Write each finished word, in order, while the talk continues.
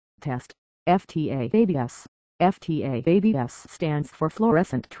Test FTA ABS. FTA ABS stands for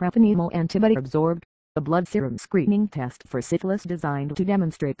fluorescent treponemal antibody absorbed, a blood serum screening test for syphilis designed to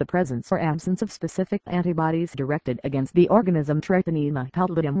demonstrate the presence or absence of specific antibodies directed against the organism Treponema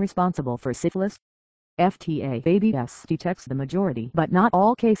pallidum responsible for syphilis. FTA ABS detects the majority but not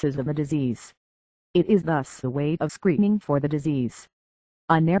all cases of the disease. It is thus a way of screening for the disease.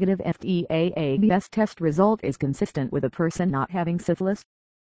 A negative FTA ABS test result is consistent with a person not having syphilis.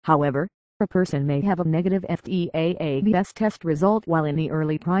 However, a person may have a negative FTA ABS test result while in the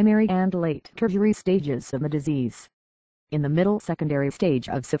early primary and late tertiary stages of the disease. In the middle secondary stage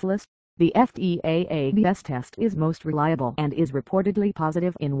of syphilis, the FTA ABS test is most reliable and is reportedly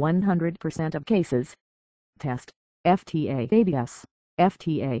positive in 100% of cases. Test FTA ABS.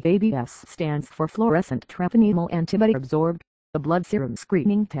 FTA ABS stands for fluorescent treponemal antibody absorbed, a blood serum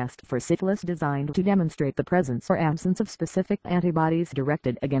screening test for syphilis designed to demonstrate the presence or absence of specific antibodies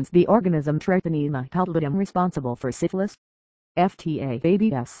directed against the organism Treponema pallidum responsible for syphilis. FTA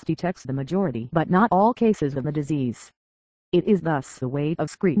ABS detects the majority but not all cases of the disease. It is thus a way of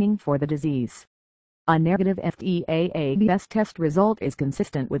screening for the disease. A negative FTA ABS test result is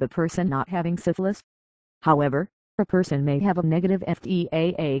consistent with a person not having syphilis. However, a person may have a negative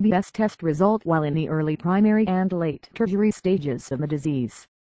FTA ABS test result while in the early primary and late tertiary stages of the disease.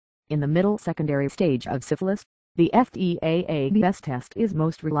 In the middle secondary stage of syphilis, the FTA ABS test is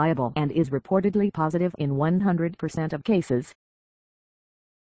most reliable and is reportedly positive in 100% of cases.